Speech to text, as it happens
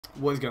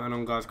What is going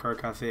on, guys?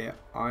 Crowcast here.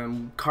 I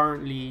am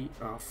currently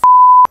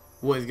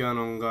what is going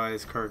on,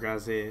 guys?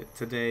 Crowcast here.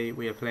 Today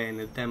we are playing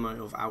the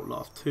demo of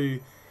Outlast 2.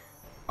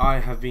 I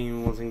have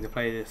been wanting to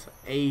play this for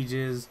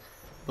ages,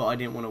 but I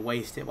didn't want to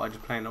waste it by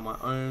just playing on my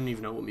own,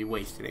 even though I wouldn't be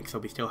wasting it because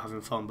I'll be still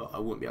having fun, but I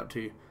wouldn't be able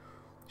to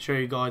show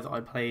you guys that I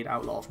played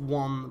Outlast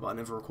 1, but I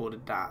never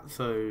recorded that.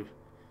 So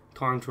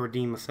time to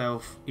redeem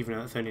myself, even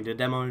though it's only the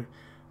demo,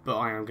 but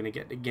I am going to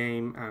get the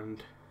game.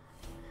 And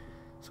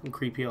some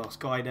creepy ass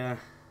guy there.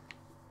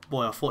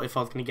 Boy, I thought if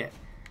I was going to get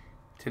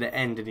to the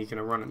end and he's going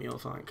to run at me or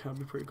something, that'd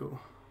be pretty cool.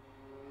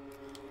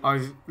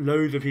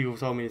 Loads of people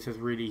told me this is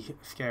really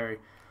scary.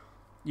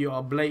 You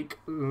are Blake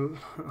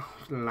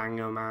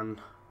Langerman,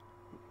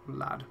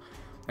 lad.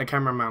 A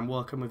cameraman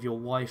working with your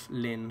wife,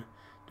 Lynn.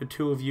 The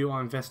two of you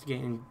are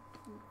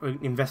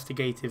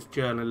investigative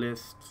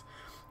journalists,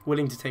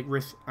 willing to take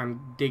risks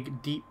and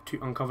dig deep to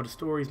uncover the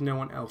stories no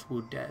one else will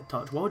dare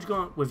touch. Why would you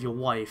go out with your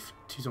wife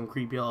to some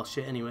creepy ass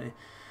shit anyway?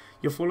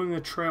 You're following a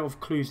trail of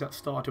clues that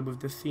started with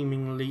the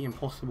seemingly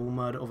impossible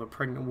murder of a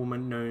pregnant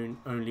woman known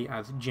only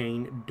as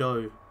Jane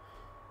Doe.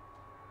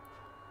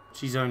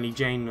 She's only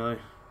Jane though.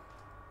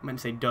 I meant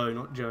to say Doe,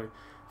 not Joe.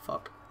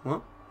 Fuck.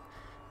 What?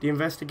 The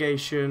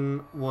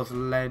investigation was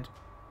led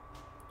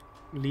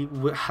you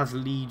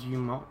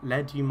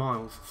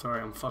miles.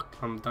 Sorry, I'm fucked.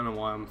 I don't know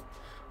why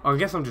I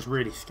guess I'm just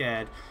really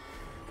scared.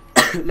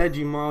 Led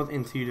you miles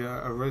into the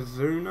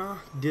Arizona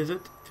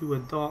desert to a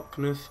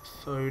darkness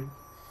so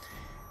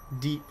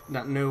deep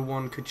that no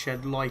one could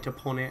shed light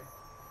upon it,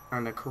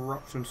 and a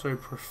corruption so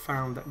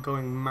profound that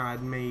going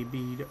mad may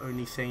be the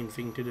only sane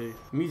thing to do.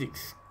 The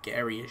music's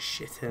scary as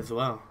shit as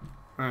well.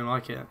 I don't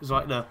like it. It's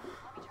like the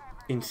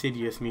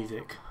Insidious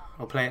music.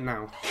 I'll play it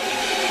now.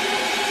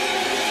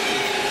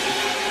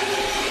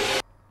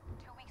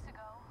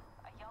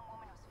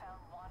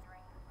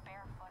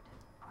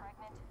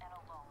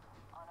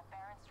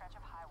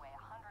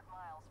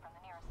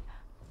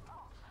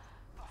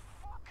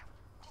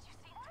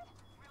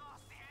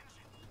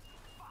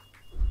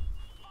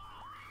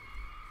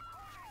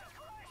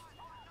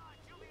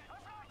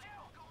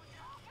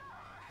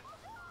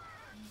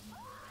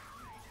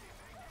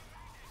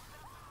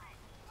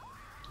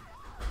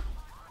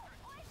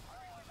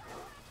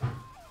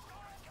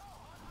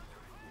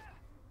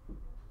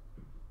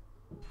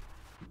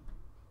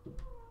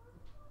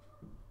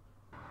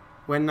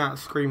 When that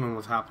screaming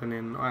was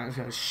happening, I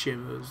actually had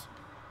shivers.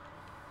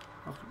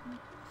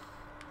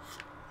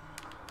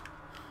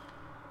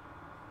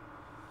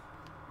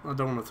 I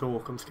don't want to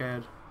talk, I'm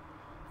scared.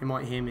 He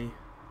might hear me.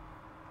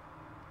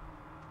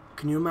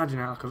 Can you imagine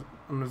that, like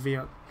on the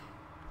VR?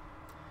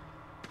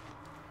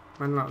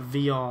 Man, like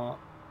VR,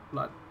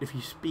 like if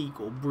you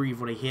speak or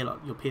breathe or they hear like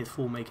your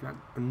PS4 making that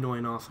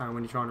annoying ass sound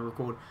when you're trying to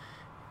record.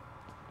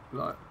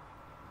 Like,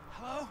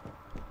 hello?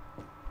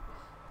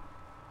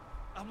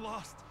 I'm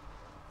lost.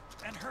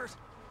 And hurt.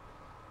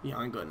 Yeah,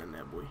 I ain't going in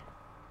there, boy.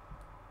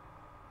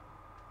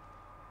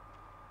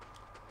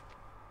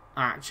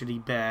 Actually,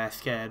 bare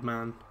scared,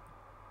 man.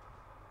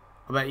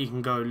 I bet you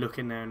can go look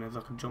in there and there's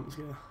like a jump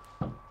scare.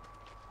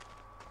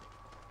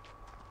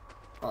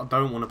 I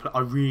don't want to play.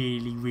 I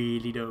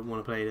really don't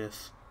want to play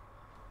this.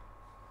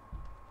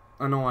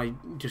 I know I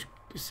just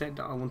said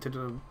that I wanted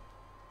to.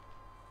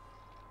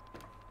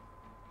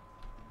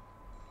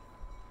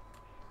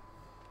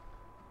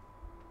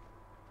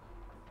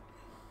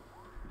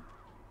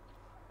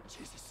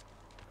 Jesus.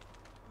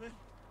 Lynn.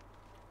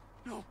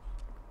 No.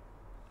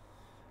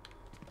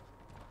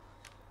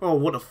 Oh,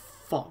 what the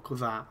fuck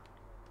was that?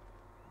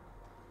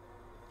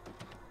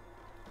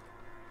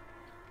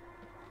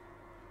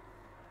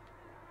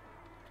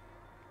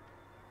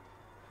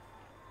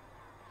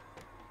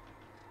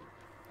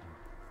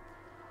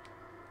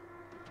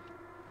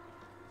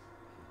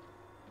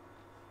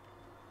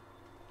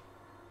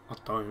 I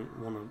don't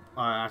want to.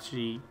 I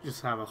actually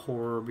just have a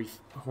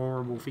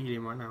horrible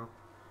feeling right now.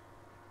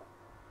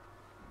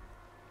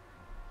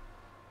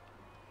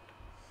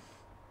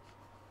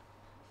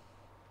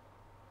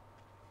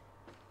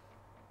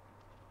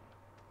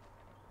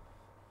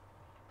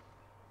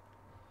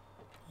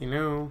 You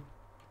know,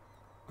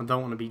 I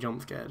don't want to be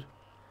jump scared.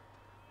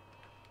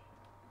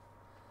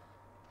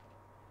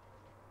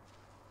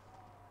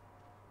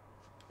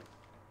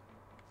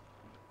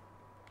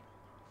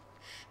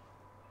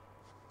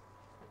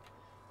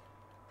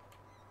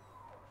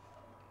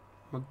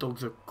 My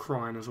dogs are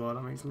crying as well,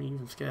 that makes me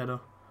even scared.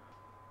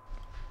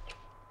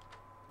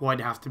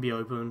 Why'd it have to be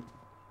open?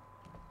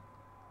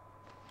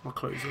 I'll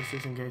close this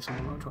just in case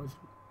someone tries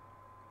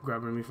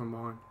grabbing me from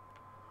behind.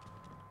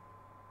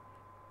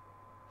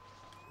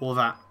 Or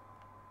that.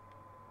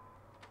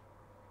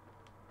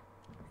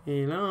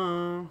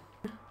 Hello.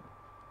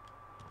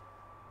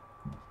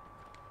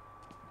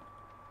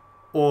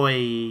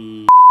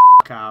 Oi,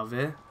 out of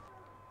here.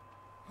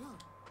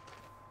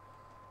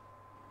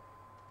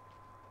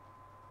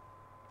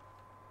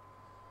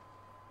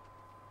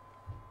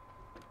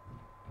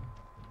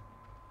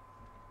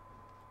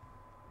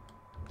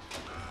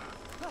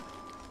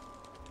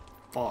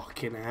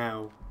 Fucking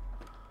hell.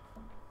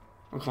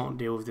 I can't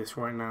deal with this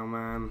right now,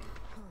 man.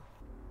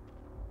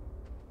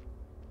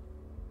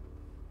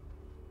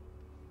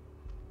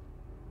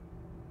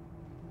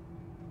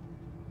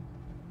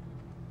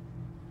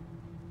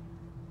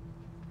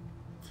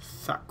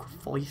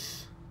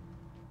 Sacrifice.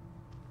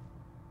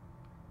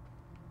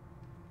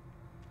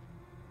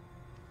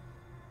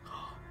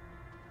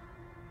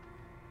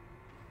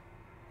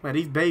 Wait,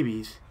 these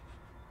babies?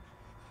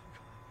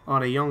 Oh,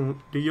 the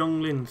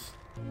younglings.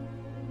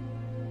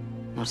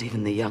 Not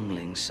even the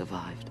younglings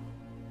survived.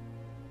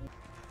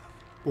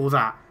 What was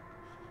that?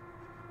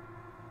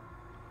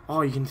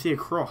 Oh, you can see a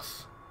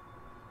cross.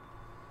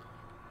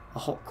 A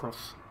hot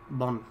cross.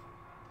 Bun.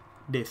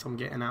 This I'm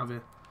getting out of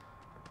here.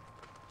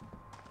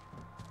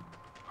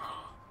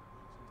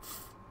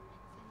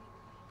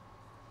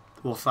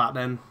 What's that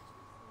then?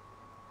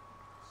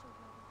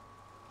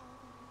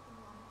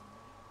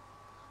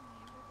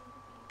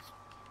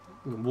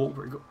 Walk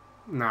where it got.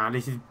 Nah,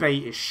 this is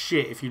bait as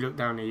shit. If you look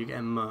down here, you're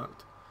getting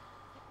murked.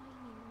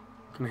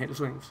 Can I hit the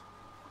swings?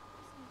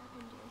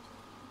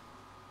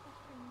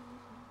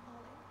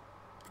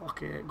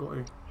 Fuck it, got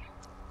to.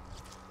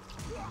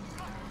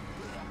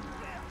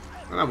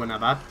 Well, that wasn't that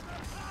bad.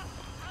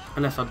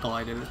 Unless I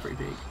died, then it's pretty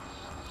big.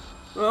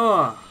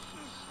 Oh!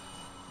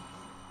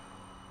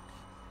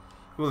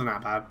 It wasn't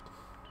that bad.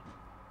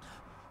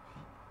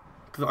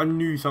 Because I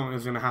knew something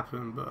was going to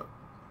happen, but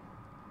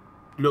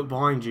look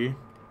behind you.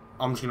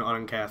 I'm just going to, I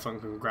don't care,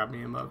 someone can grab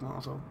me and murk my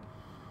arsehole.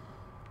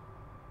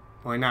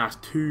 Like, nah, it's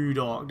too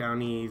dark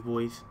down here,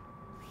 boys.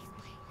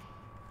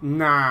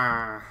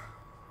 Nah.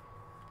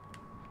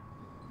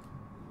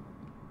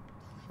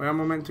 Where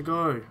am I meant to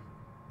go?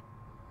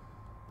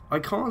 I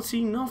can't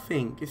see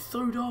nothing. It's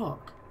so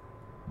dark.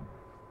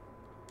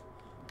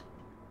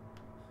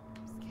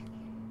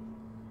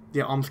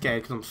 Yeah, I'm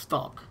scared because I'm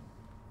stuck.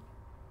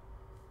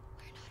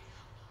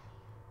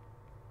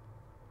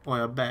 Oh,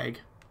 I beg.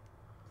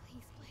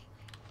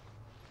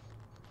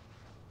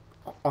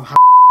 I've had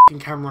a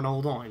camera the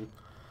whole time.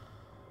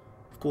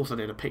 Of course I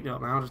did. I picked it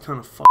up now. I'll just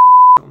turn the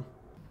on.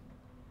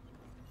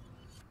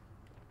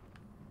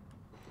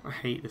 I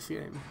hate this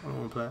game. I don't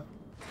want to play it.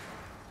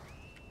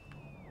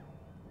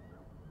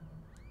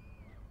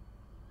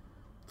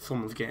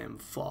 Someone's getting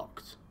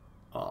fucked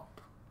up.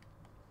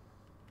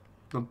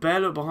 I better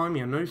look behind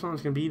me. I know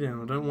something's going to be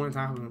there. I don't want it to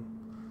happen.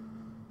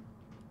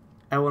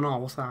 L&R,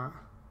 what's that?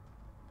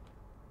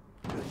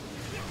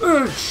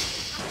 Ugh,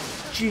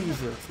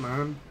 Jesus,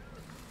 man.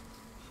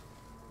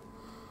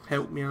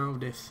 Help me out of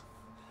this.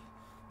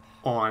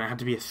 Oh, and it had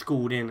to be a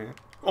school, didn't it?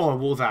 Oh, what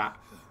was that?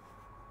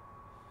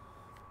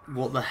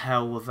 What the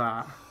hell was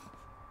that?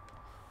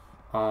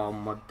 Oh,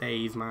 my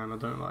days, man. I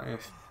don't like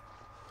this.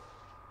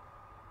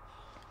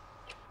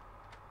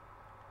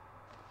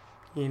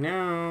 You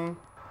know.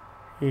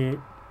 Yeah,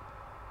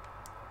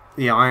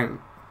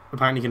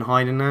 apparently you can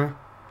hide in there.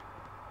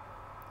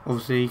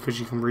 Obviously, because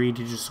you can read,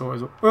 you just saw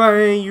it.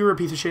 Hey, you're a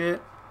piece of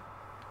shit.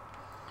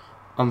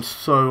 I'm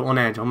so on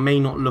edge. I may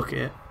not look at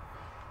it.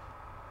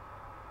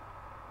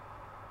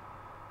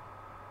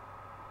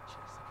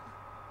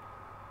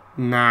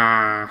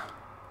 Nah.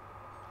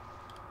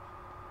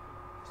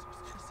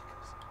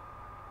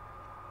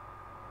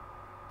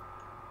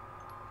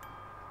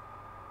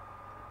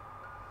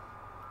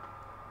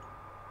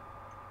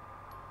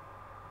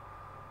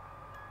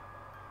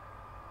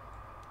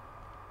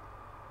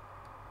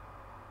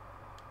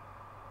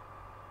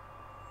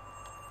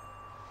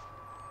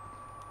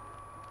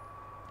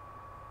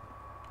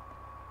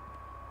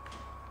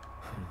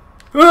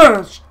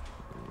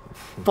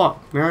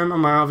 Fuck, man,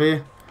 I'm out of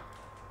here.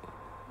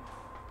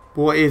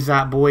 What is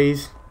that,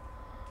 boys?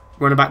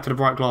 Running back to the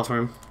bright glass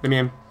room. Let me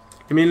in.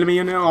 Let me in, let me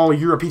in. Oh,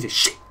 you're a piece of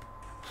shit.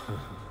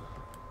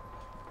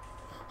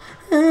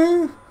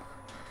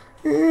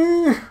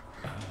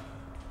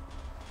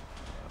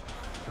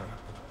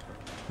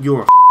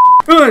 You're a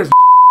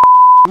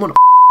what a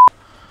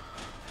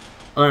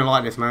I don't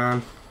like this,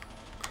 man.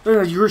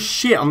 You're a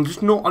shit. I'm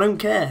just not. I don't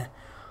care.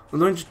 I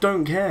just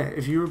don't care.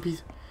 If you're a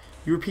piece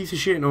of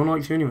shit. No one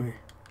likes you anyway.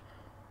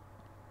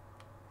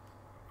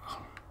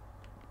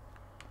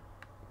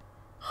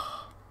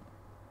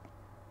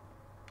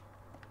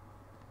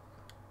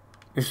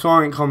 If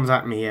something comes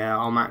at me, yeah,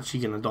 I'm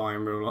actually gonna die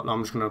in real life.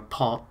 I'm just gonna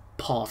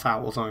pass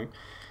out or something.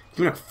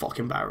 Give me that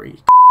fucking battery.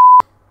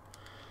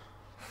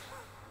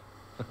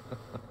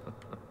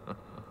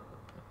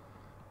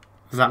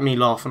 Is that me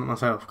laughing at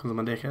myself because I'm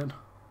a dickhead?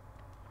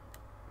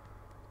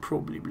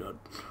 Probably blood.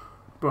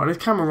 Bro, this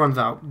camera runs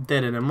out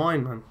deader than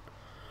mine, man.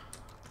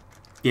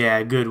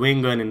 Yeah, good. We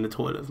ain't going in the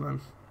toilets,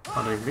 man.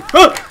 I don't think.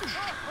 Ah!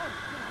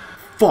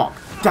 Fuck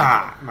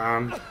that,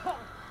 man.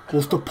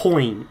 What's the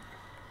point?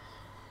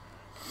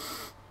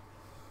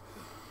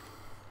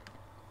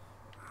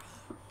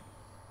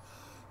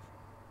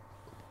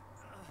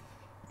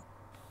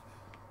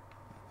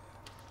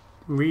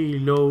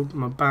 Reload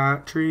my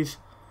batteries.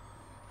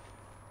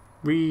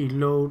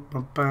 Reload my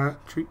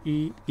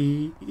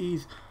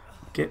batteries.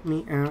 Get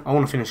me out. I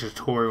want to finish the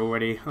tutorial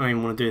already. I don't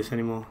even want to do this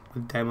anymore. The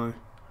demo.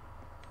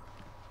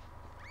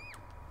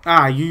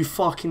 Ah, you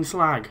fucking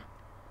slag.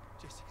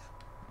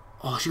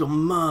 Oh, she got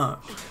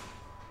murked.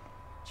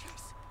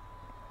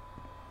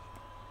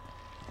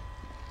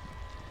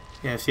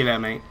 Yeah, see you later,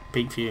 mate.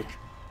 Peak for you.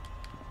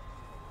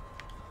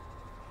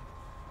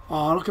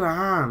 Oh, look at the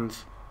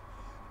hands.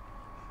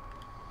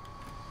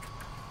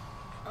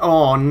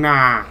 Oh,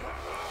 nah.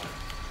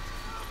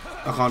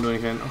 I can't do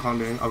anything. I can't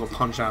do anything. I got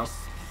punched out.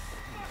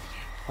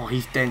 Oh,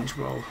 he's dense,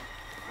 bro.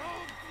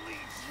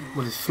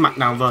 What is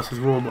SmackDown versus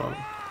Raw, bro?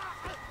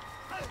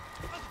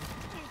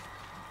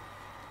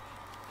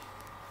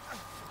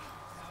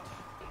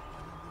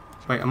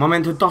 Wait, am I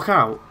meant to duck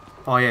out?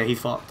 Oh, yeah,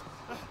 he's fucked.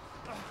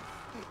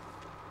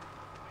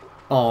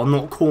 Oh,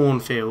 not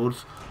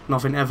cornfields.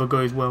 Nothing ever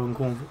goes well in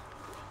cornfields.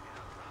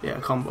 Yeah,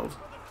 come, bro.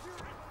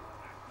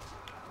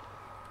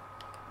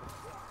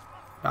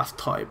 That's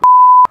tight.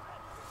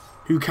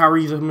 Who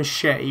carries a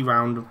machete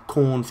round a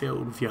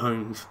cornfield with your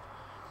homes?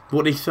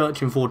 What are they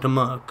searching for to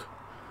murk?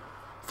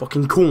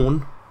 Fucking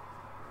corn.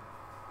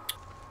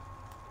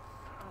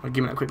 Oh,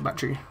 give me that quick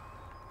battery.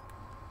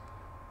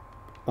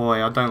 Oh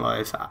yeah, I don't like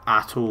this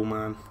at all,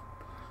 man.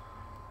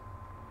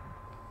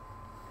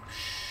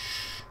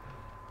 Shh.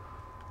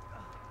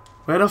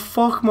 Where the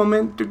fuck am I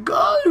meant to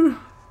go?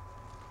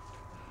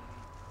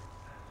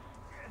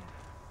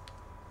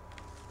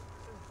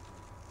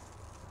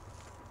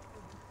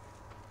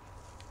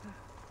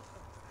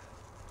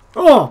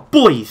 Oh,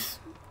 boys!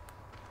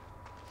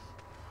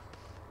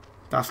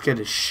 That scared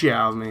the shit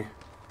out of me.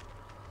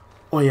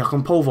 Oh yeah, I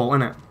can pole vault,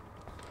 innit?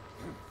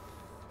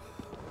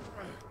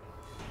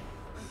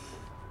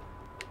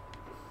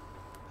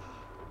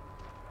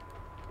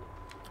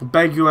 I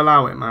beg you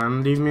allow it,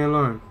 man. Leave me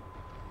alone.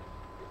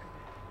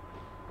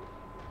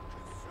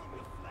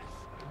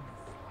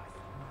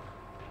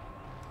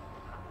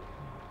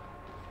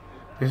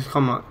 Just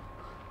come on.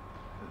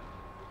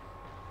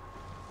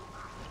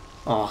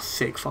 Oh,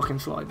 sick fucking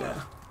slide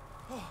there.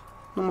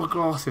 Not my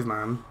glasses,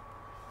 man.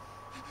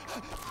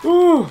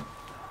 Oh!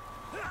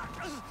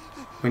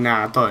 Wait,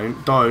 nah,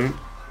 don't.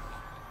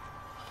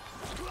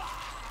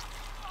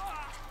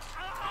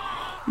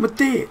 My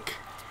dick.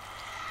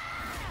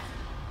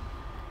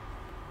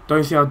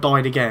 Don't see I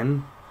died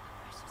again.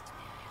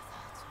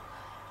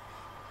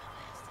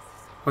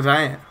 Was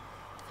that it?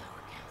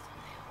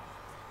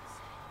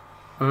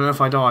 I don't know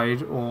if I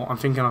died or I'm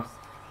thinking of...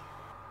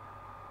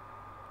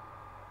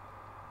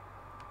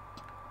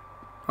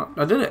 Oh,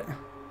 I did it.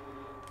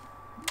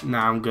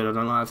 Nah, I'm good. I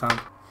don't like that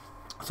sound.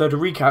 So to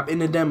recap, in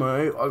the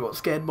demo, I got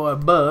scared by a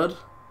bird.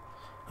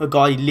 A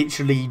guy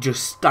literally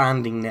just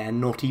standing there,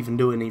 not even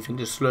doing anything,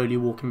 just slowly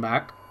walking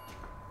back.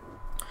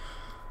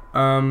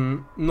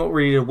 Not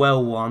really a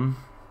well one.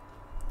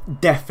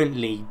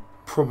 Definitely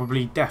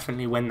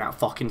when that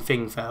fucking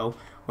thing fell.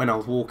 When I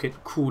was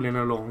crawling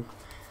along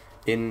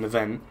in the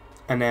vent.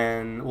 And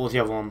then, what was the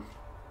other one?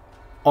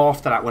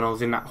 After that, when I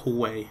was in that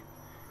hallway.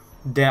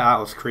 That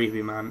was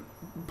creepy, man.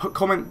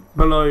 Comment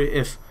below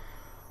if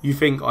you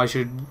think I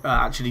should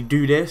actually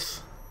do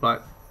this,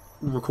 like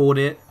record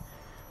it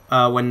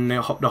when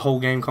the whole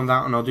game comes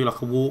out, and I'll do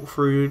like a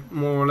walkthrough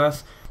more or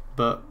less.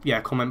 But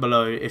yeah, comment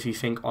below if you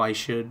think I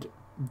should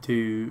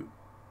do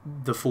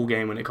the full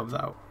game when it comes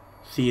out.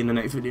 See you in the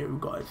next video,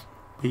 guys.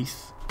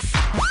 Peace.